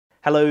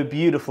Hello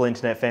beautiful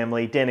internet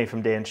family, Danny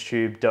from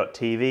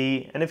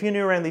DansTube.TV, and if you're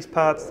new around these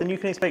parts, then you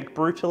can expect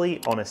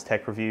brutally honest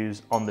tech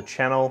reviews on the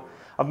channel.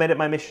 I've made it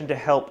my mission to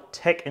help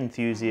tech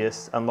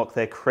enthusiasts unlock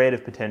their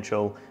creative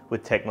potential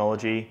with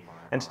technology,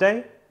 and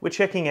today we're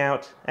checking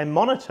out a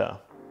monitor.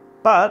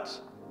 But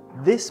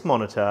this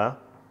monitor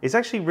is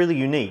actually really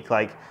unique.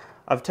 Like,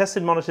 I've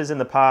tested monitors in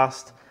the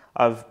past,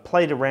 I've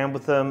played around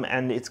with them,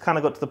 and it's kind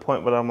of got to the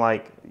point where I'm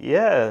like,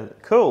 yeah,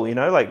 cool, you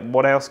know, like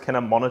what else can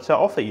a monitor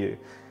offer you?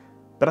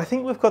 But I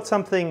think we've got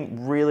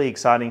something really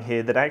exciting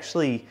here that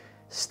actually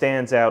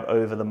stands out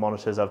over the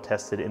monitors I've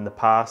tested in the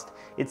past.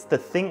 It's the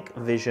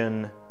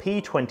ThinkVision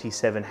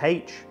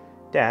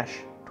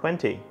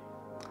P27h-20.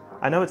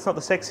 I know it's not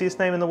the sexiest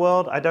name in the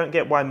world. I don't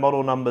get why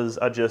model numbers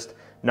are just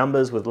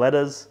numbers with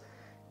letters.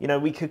 You know,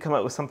 we could come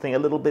up with something a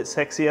little bit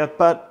sexier,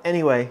 but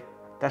anyway,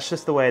 that's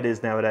just the way it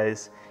is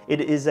nowadays.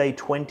 It is a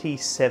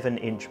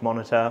 27-inch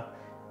monitor,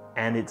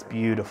 and it's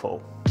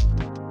beautiful.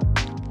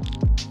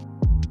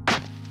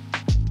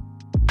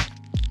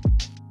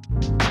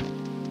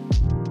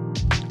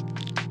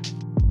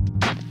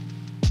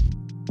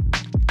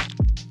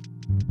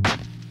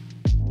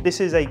 This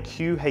is a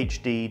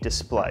QHD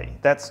display.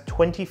 That's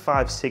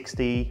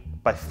 2560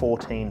 by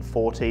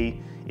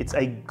 1440. It's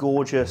a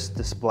gorgeous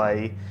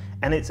display,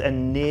 and it's a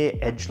near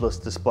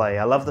edgeless display.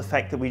 I love the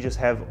fact that we just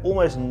have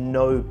almost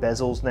no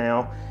bezels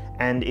now,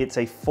 and it's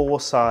a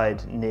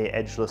 4-side near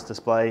edgeless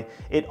display.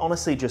 It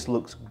honestly just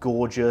looks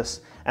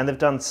gorgeous, and they've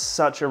done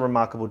such a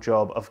remarkable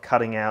job of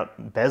cutting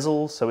out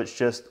bezels, so it's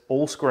just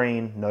all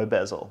screen, no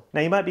bezel.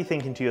 Now you might be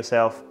thinking to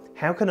yourself,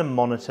 how can a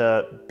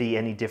monitor be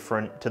any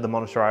different to the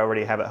monitor I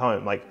already have at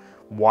home? Like,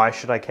 why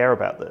should I care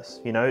about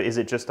this? You know, is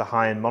it just a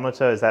high-end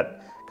monitor? Is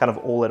that kind of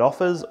all it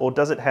offers? Or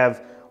does it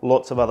have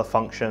lots of other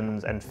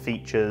functions and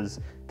features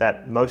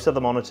that most other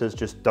monitors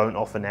just don't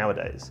offer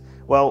nowadays?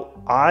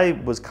 Well, I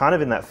was kind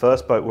of in that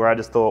first boat where I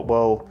just thought,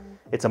 well,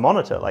 it's a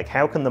monitor. Like,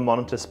 how can the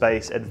monitor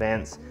space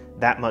advance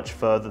that much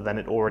further than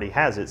it already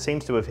has? It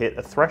seems to have hit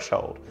a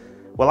threshold.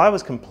 Well, I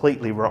was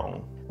completely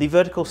wrong. The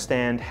vertical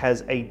stand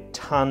has a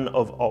ton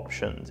of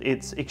options.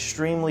 It's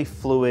extremely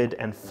fluid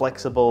and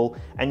flexible,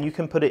 and you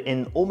can put it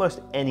in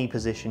almost any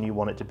position you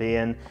want it to be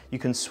in. You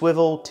can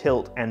swivel,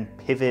 tilt, and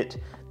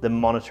pivot the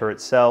monitor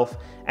itself,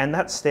 and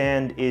that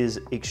stand is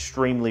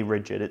extremely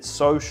rigid. It's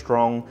so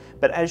strong,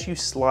 but as you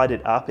slide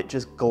it up, it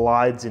just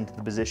glides into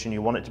the position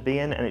you want it to be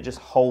in, and it just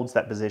holds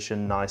that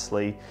position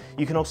nicely.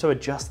 You can also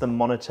adjust the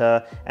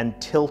monitor and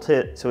tilt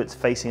it so it's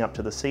facing up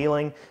to the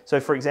ceiling. So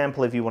for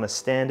example, if you want to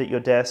stand at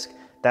your desk,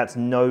 that's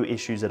no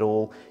issues at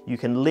all. You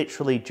can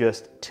literally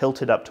just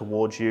tilt it up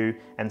towards you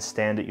and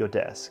stand at your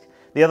desk.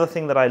 The other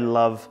thing that I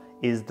love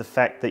is the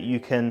fact that you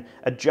can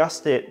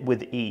adjust it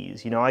with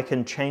ease. You know, I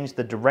can change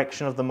the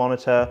direction of the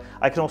monitor.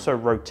 I can also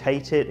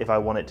rotate it if I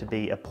want it to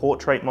be a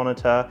portrait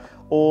monitor,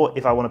 or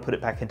if I want to put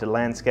it back into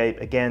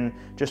landscape, again,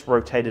 just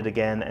rotate it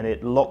again and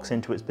it locks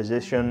into its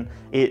position.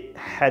 It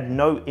had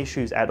no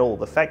issues at all.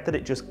 The fact that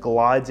it just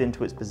glides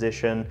into its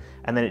position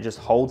and then it just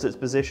holds its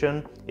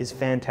position is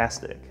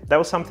fantastic. That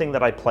was something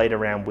that I played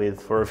around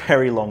with for a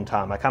very long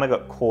time. I kind of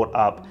got caught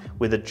up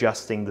with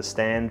adjusting the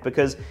stand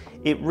because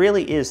it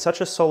really is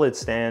such a solid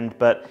stand,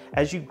 but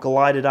as you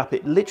glide it up,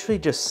 it literally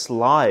just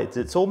slides.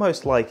 It's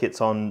almost like it's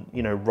on,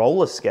 you know,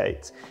 roller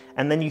skates.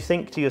 And then you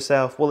think to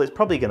yourself, well, it's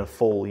probably gonna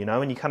fall, you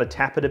know, and you kind of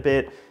tap it a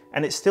bit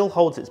and it still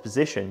holds its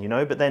position, you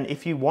know, but then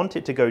if you want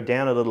it to go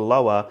down a little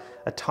lower,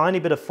 a tiny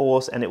bit of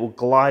force and it will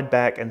glide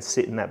back and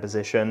sit in that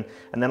position.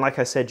 And then, like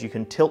I said, you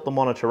can tilt the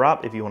monitor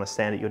up if you want to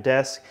stand at your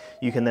desk.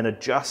 You can then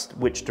adjust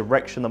which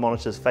direction the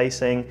monitor's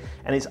facing,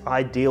 and it's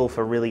ideal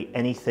for really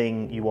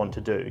anything you want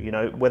to do. You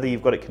know, whether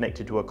you've got it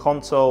connected to a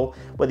console,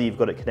 whether you've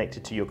got it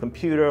connected to your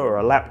computer or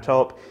a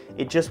laptop,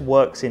 it just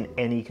works in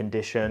any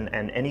condition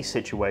and any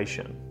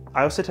situation.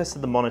 I also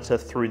tested the monitor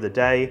through the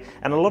day,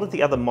 and a lot of the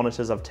other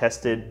monitors I've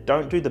tested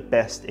don't do the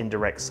best in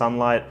direct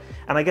sunlight.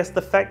 And I guess the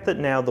fact that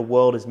now the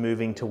world is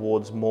moving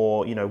towards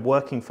more, you know,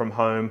 working from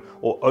home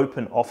or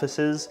open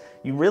offices,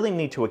 you really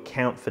need to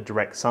account for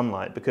direct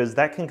sunlight because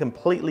that can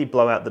completely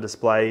blow out the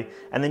display,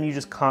 and then you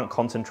just can't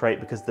concentrate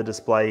because the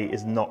display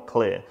is not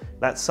clear.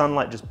 That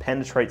sunlight just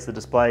penetrates the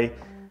display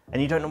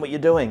and you don't know what you're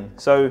doing.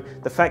 So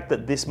the fact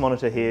that this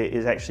monitor here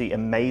is actually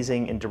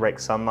amazing in direct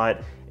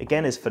sunlight,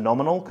 again, is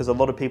phenomenal because a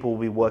lot of people will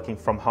be working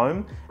from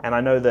home. And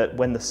I know that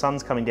when the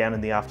sun's coming down in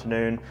the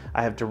afternoon,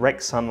 I have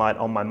direct sunlight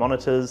on my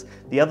monitors.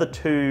 The other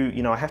two,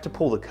 you know, I have to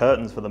pull the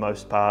curtains for the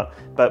most part,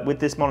 but with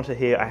this monitor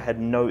here, I had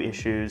no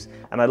issues.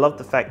 And I love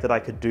the fact that I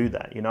could do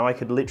that. You know, I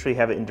could literally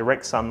have it in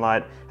direct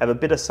sunlight, have a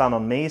bit of sun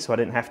on me so I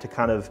didn't have to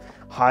kind of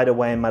hide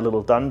away in my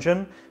little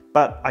dungeon.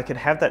 But I could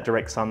have that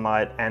direct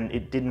sunlight and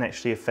it didn't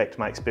actually affect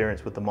my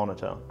experience with the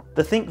monitor.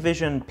 The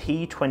ThinkVision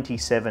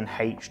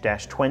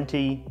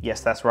P27h-20, yes,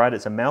 that's right,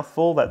 it's a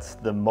mouthful, that's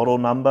the model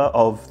number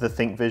of the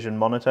ThinkVision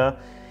monitor.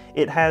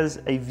 It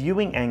has a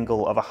viewing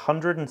angle of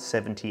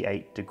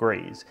 178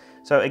 degrees.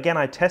 So again,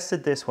 I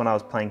tested this when I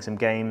was playing some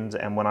games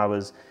and when I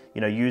was,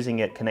 you know, using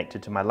it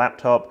connected to my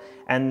laptop,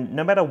 and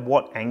no matter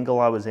what angle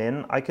I was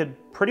in, I could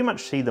pretty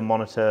much see the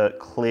monitor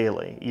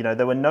clearly. You know,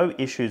 there were no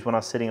issues when I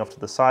was sitting off to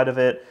the side of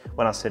it,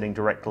 when I was sitting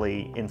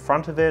directly in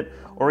front of it,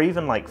 or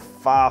even like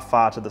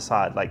far to the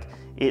side. Like,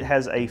 it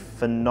has a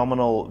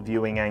phenomenal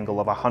viewing angle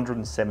of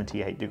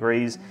 178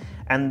 degrees,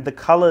 and the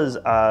colors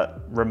are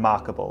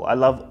remarkable. I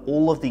love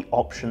all of the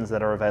options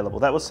that are available.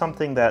 That was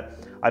something that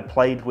I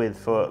played with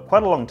for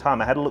quite a long time.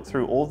 I had to look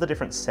through all the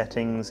different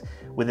settings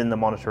within the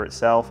monitor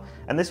itself,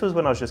 and this was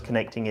when I was just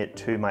connecting it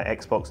to my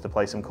Xbox to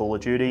play some Call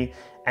of Duty,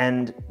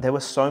 and there were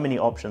so many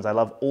options. I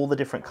love all the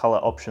different color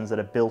options that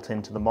are built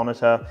into the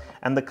monitor,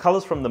 and the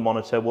colors from the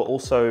monitor were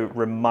also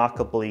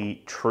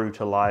remarkably true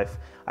to life.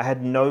 I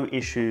had no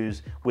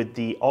issues with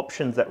the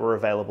options that were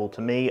available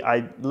to me.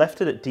 I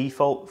left it at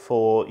default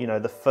for, you know,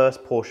 the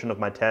first portion of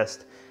my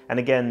test, and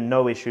again,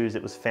 no issues,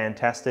 it was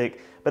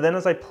fantastic. But then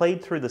as I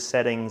played through the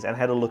settings and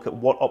had a look at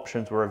what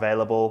options were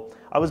available,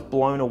 I was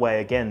blown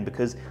away again,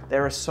 because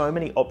there are so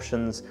many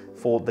options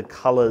for the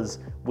colors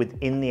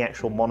within the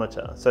actual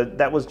monitor. So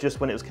that was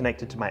just when it was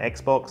connected to my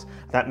Xbox.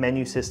 That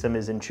menu system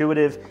is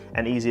intuitive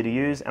and easy to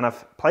use, and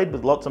I've played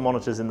with lots of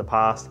monitors in the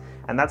past,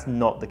 and that's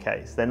not the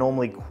case. They're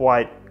normally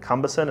quite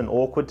cumbersome and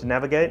awkward to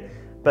navigate,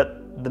 but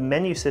the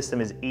menu system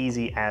is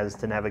easy as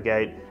to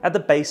navigate. At the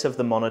base of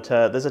the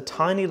monitor, there's a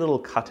tiny little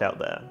cutout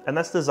there, and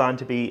that's designed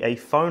to be a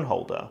phone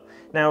holder.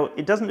 Now,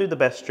 it doesn't do the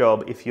best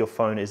job if your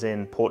phone is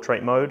in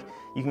portrait mode.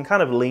 You can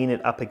kind of lean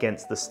it up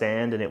against the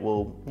stand and it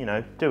will, you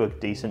know, do a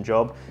decent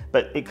job,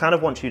 but it kind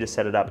of wants you to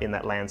set it up in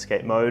that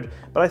landscape mode.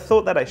 But I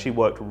thought that actually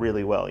worked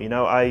really well. You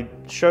know, I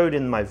showed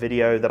in my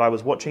video that I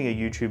was watching a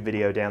YouTube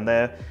video down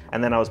there,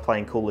 and then I was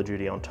playing Call of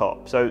Duty on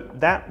top. So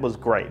that was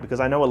great, because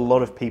I know a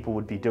lot of people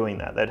would be doing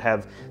that. They'd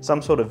have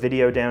some sort of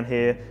video down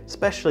here,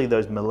 especially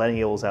those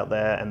millennials out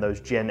there and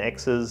those Gen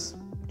X's,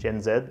 Gen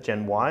Z,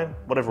 Gen Y,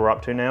 whatever we're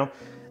up to now.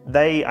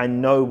 They, I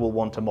know, will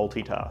want to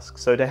multitask.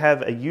 So to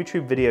have a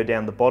YouTube video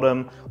down the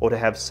bottom, or to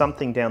have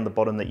something down the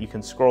bottom that you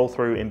can scroll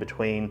through in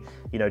between,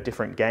 you know,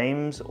 different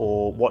games,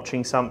 or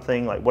watching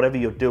something, like whatever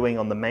you're doing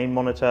on the main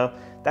monitor,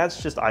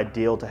 that's just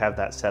ideal to have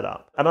that set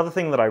up. Another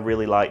thing that I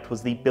really liked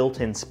was the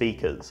built-in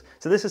speakers.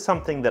 So this is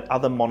something that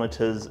other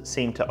monitors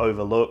seem to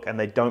overlook, and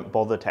they don't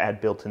bother to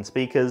add built-in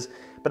speakers.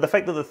 But the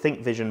fact that the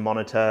ThinkVision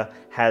monitor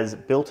has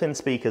built-in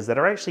speakers that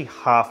are actually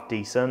half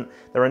decent,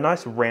 they're a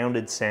nice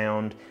rounded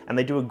sound, and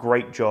they do a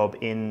great job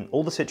in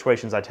all the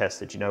situations I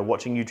tested, you know,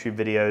 watching YouTube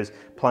videos,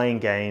 playing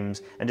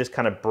games, and just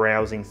kind of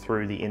browsing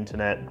through the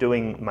internet,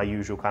 doing my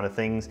usual kind of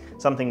things.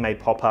 Something may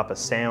pop up, a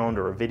sound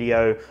or a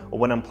video, or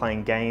when I'm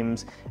playing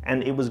games,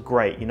 and it was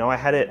great. You know, I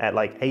had it at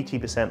like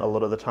 80% a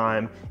lot of the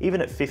time, even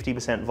at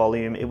 50%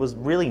 volume. It was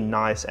really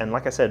nice, and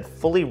like I said,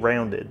 fully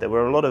rounded. There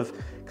were a lot of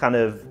kind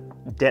of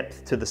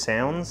depth to the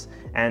sounds,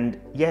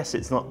 and yes,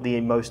 it's not the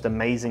most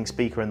amazing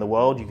speaker in the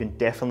world. You can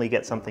definitely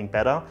get something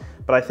better,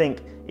 but I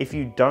think if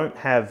you don't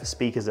have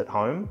speakers at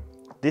home,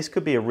 this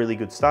could be a really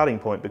good starting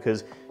point,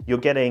 because you're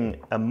getting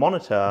a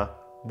monitor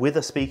with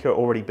a speaker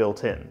already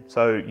built in,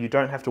 so you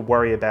don't have to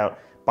worry about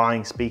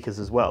buying speakers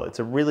as well. It's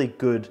a really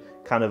good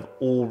kind of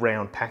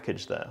all-round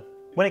package there.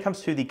 When it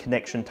comes to the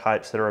connection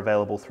types that are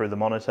available through the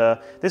monitor,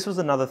 this was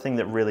another thing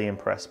that really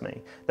impressed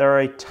me. There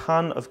are a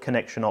ton of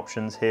connection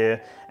options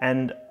here,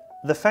 and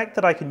the fact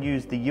that I can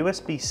use the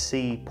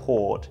USB-C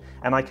port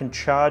and I can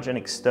charge an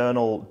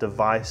external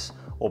device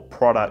or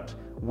product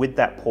with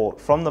that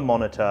port from the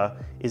monitor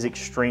is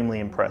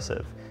extremely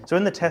impressive. So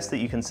in the test that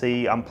you can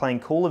see, I'm playing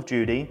Call of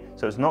Duty,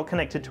 so it's not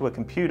connected to a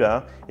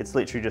computer, it's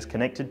literally just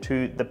connected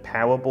to the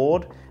power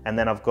board, and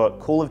then I've got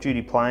Call of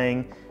Duty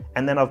playing,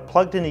 and then I've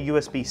plugged in a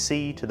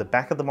USB-C to the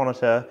back of the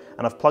monitor,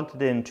 and I've plugged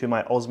it into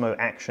my Osmo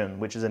Action,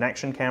 which is an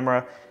action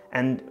camera,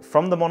 and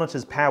from the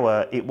monitor's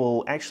power, it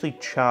will actually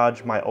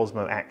charge my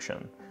Osmo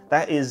Action.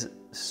 That is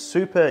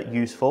super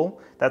useful.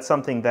 That's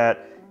something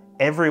that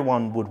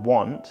everyone would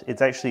want.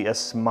 It's actually a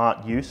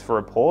smart use for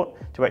a port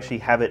to actually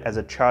have it as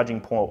a charging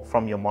port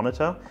from your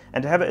monitor,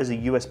 and to have it as a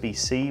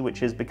USB-C,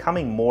 which is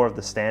becoming more of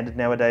the standard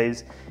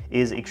nowadays,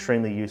 is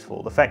extremely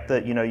useful. The fact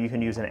that, you know, you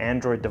can use an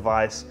Android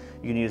device,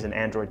 you can use an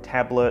Android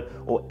tablet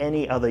or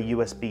any other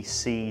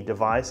USB-C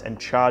device and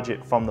charge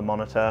it from the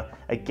monitor,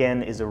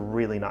 again, is a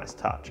really nice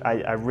touch.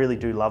 I really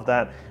do love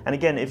that. And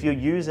again, if you're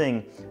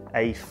using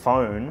a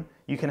phone,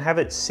 you can have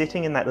it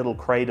sitting in that little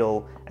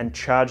cradle and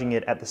charging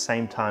it at the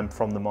same time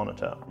from the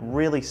monitor.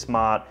 Really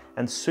smart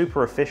and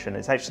super efficient.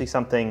 It's actually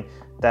something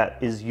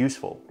that is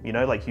useful, you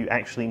know, like you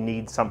actually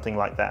need something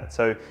like that.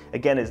 So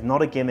again, it's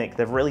not a gimmick.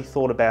 They've really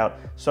thought about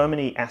so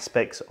many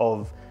aspects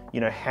of,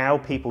 you know, how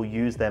people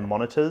use their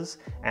monitors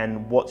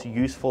and what's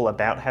useful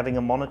about having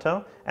a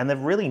monitor, and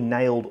they've really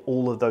nailed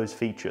all of those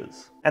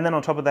features. And then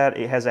on top of that,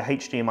 it has a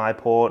HDMI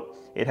port,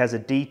 it has a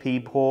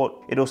DP port,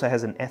 it also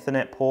has an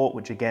Ethernet port,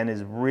 which again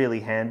is really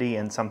handy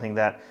and something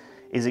that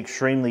is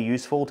extremely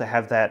useful to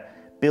have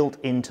that built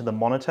into the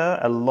monitor.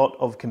 A lot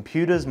of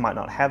computers might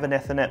not have an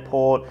Ethernet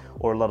port,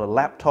 or a lot of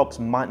laptops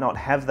might not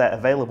have that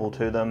available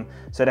to them.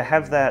 So to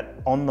have that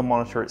on the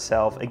monitor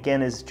itself,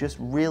 again, is just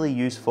really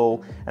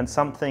useful and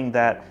something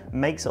that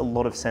makes a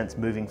lot of sense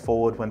moving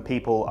forward when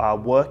people are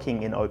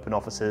working in open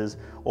offices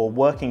or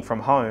working from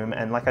home.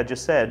 And like I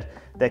just said,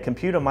 their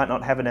computer might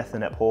not have an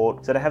Ethernet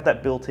port. So to have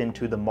that built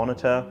into the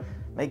monitor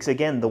makes,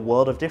 again, the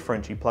world of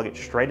difference. You plug it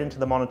straight into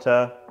the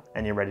monitor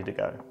and you're ready to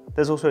go.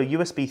 There's also a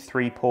USB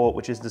 3 port,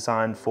 which is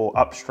designed for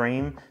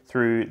upstream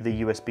through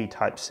the USB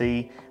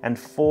Type-C, and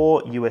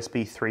 4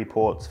 USB 3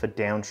 ports for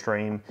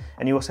downstream.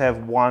 And you also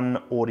have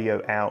 1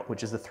 audio out,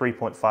 which is the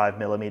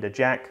 3.5mm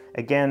jack.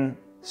 Again,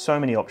 so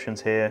many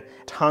options here,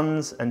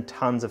 tons and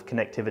tons of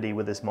connectivity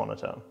with this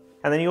monitor.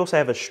 And then you also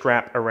have a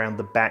strap around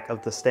the back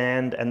of the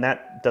stand, and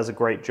that does a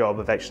great job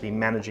of actually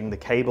managing the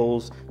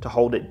cables to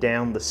hold it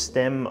down the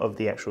stem of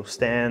the actual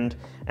stand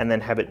and then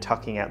have it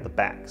tucking out the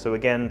back. So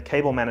again,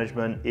 cable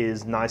management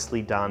is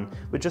nicely done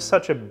with just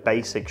such a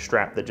basic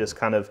strap that just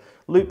kind of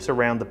loops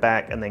around the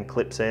back and then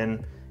clips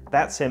in.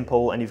 That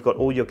simple, and you've got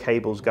all your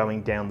cables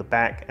going down the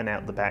back and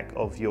out the back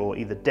of your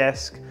either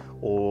desk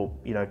or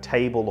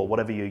table or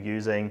whatever you're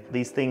using.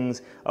 These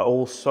things are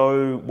all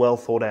so well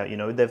thought out.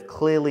 They've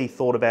clearly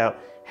thought about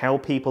how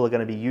people are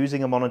going to be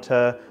using a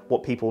monitor,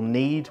 what people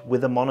need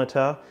with a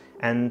monitor,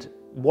 and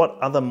what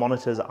other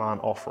monitors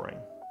aren't offering.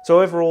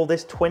 So overall,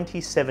 this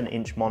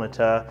 27-inch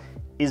monitor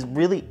is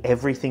really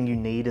everything you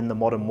need in the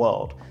modern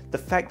world. The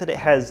fact that it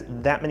has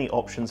that many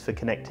options for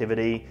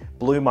connectivity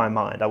blew my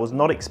mind. I was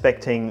not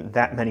expecting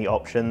that many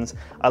options.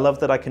 I love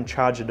that I can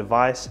charge a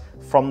device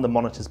from the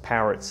monitor's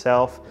power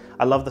itself.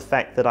 I love the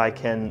fact that I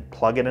can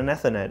plug in an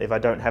Ethernet if I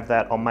don't have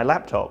that on my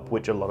laptop,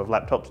 which a lot of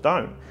laptops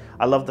don't.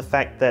 I love the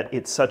fact that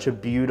it's such a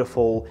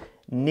beautiful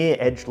near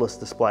edgeless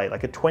display,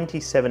 like a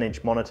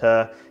 27-inch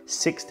monitor,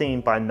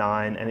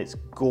 16:9, and it's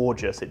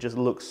gorgeous. It just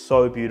looks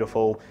so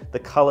beautiful. The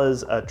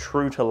colors are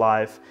true to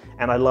life,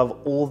 and I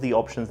love all the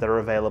options that are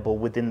available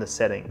within the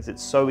settings.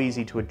 It's so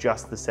easy to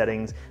adjust the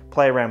settings,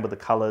 play around with the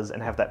colors,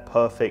 and have that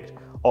perfect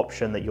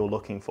option that you're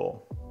looking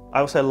for. I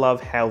also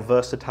love how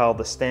versatile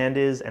the stand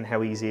is and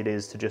how easy it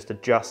is to just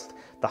adjust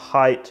the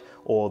height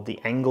or the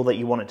angle that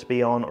you want it to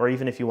be on, or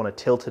even if you want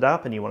to tilt it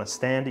up and you want to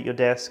stand at your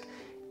desk,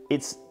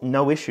 it's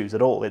no issues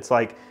at all. It's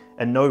like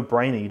a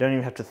no-brainer. You don't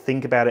even have to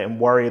think about it and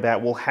worry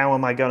about, well, how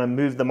am I going to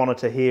move the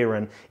monitor here,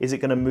 and is it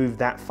going to move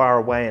that far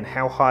away, and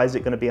how high is it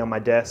going to be on my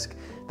desk?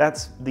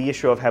 That's the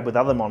issue I've had with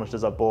other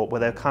monitors I've bought, where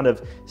they're kind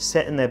of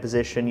set in their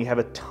position. You have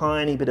a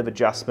tiny bit of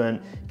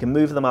adjustment, you can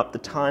move them up the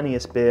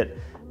tiniest bit,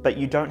 but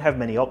you don't have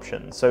many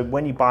options. So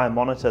when you buy a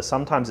monitor,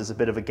 sometimes it's a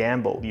bit of a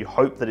gamble. You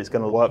hope that it's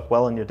going to work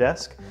well on your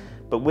desk,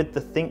 but with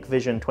the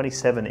ThinkVision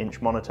 27-inch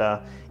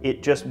monitor,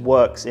 it just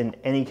works in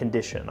any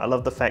condition. I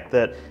love the fact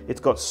that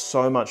it's got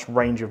so much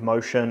range of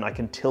motion. I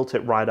can tilt it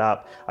right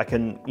up. I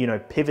can,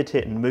 pivot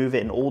it and move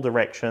it in all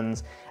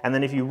directions. And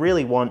then if you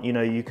really want,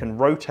 you can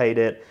rotate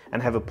it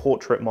and have a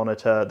portrait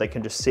monitor that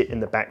can just sit in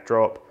the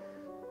backdrop,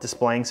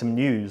 displaying some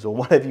news or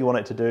whatever you want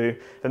it to do.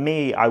 For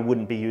me, I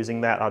wouldn't be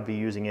using that. I'd be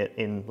using it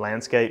in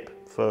landscape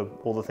for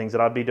all the things that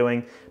I'd be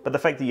doing. But the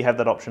fact that you have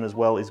that option as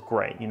well is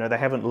great. They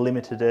haven't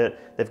limited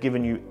it. They've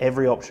given you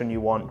every option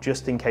you want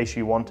just in case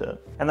you want it.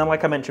 And then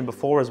like I mentioned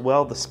before as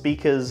well, the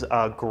speakers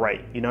are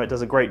great. It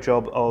does a great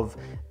job of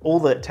all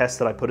the tests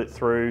that I put it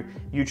through,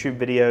 YouTube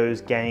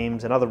videos,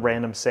 games, and other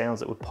random sounds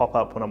that would pop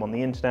up when I'm on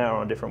the internet or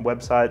on different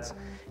websites.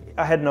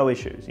 I had no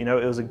issues. It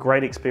was a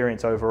great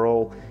experience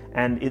overall,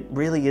 and it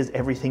really is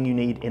everything you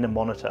need in a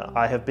monitor.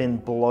 I have been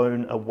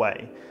blown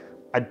away.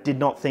 I did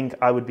not think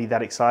I would be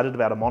that excited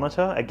about a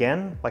monitor.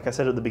 Again, like I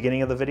said at the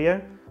beginning of the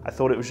video, I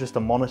thought it was just a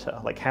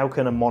monitor. Like, how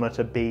can a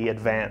monitor be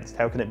advanced?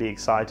 How can it be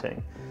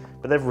exciting?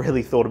 But they've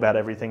really thought about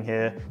everything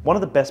here. One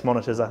of the best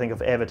monitors I think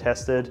I've ever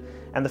tested,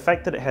 and the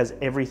fact that it has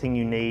everything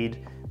you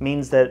need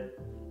means that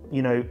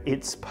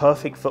it's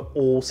perfect for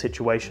all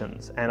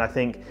situations. And I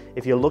think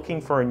if you're looking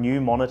for a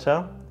new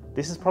monitor,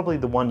 this is probably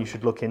the one you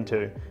should look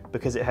into,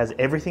 because it has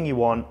everything you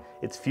want,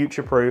 it's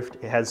future-proofed,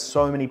 it has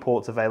so many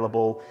ports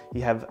available,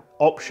 you have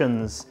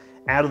options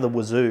out of the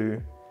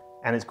wazoo,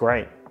 and it's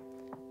great.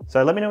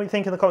 So let me know what you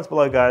think in the comments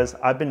below, guys.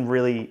 I've been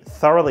really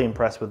thoroughly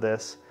impressed with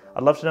this.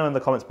 I'd love to know in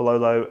the comments below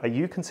though, are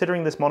you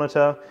considering this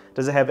monitor?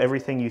 Does it have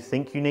everything you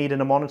think you need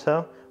in a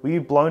monitor? Were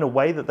you blown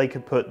away that they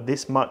could put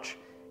this much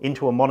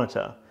into a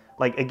monitor?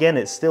 Like, again,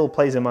 it still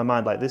plays in my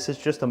mind, like, this is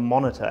just a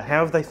monitor.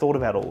 How have they thought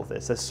about all of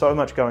this? There's so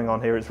much going on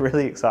here. It's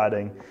really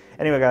exciting.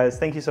 Anyway, guys,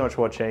 thank you so much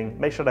for watching.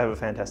 Make sure to have a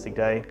fantastic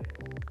day,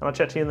 and I'll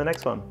chat to you in the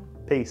next one.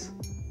 Peace.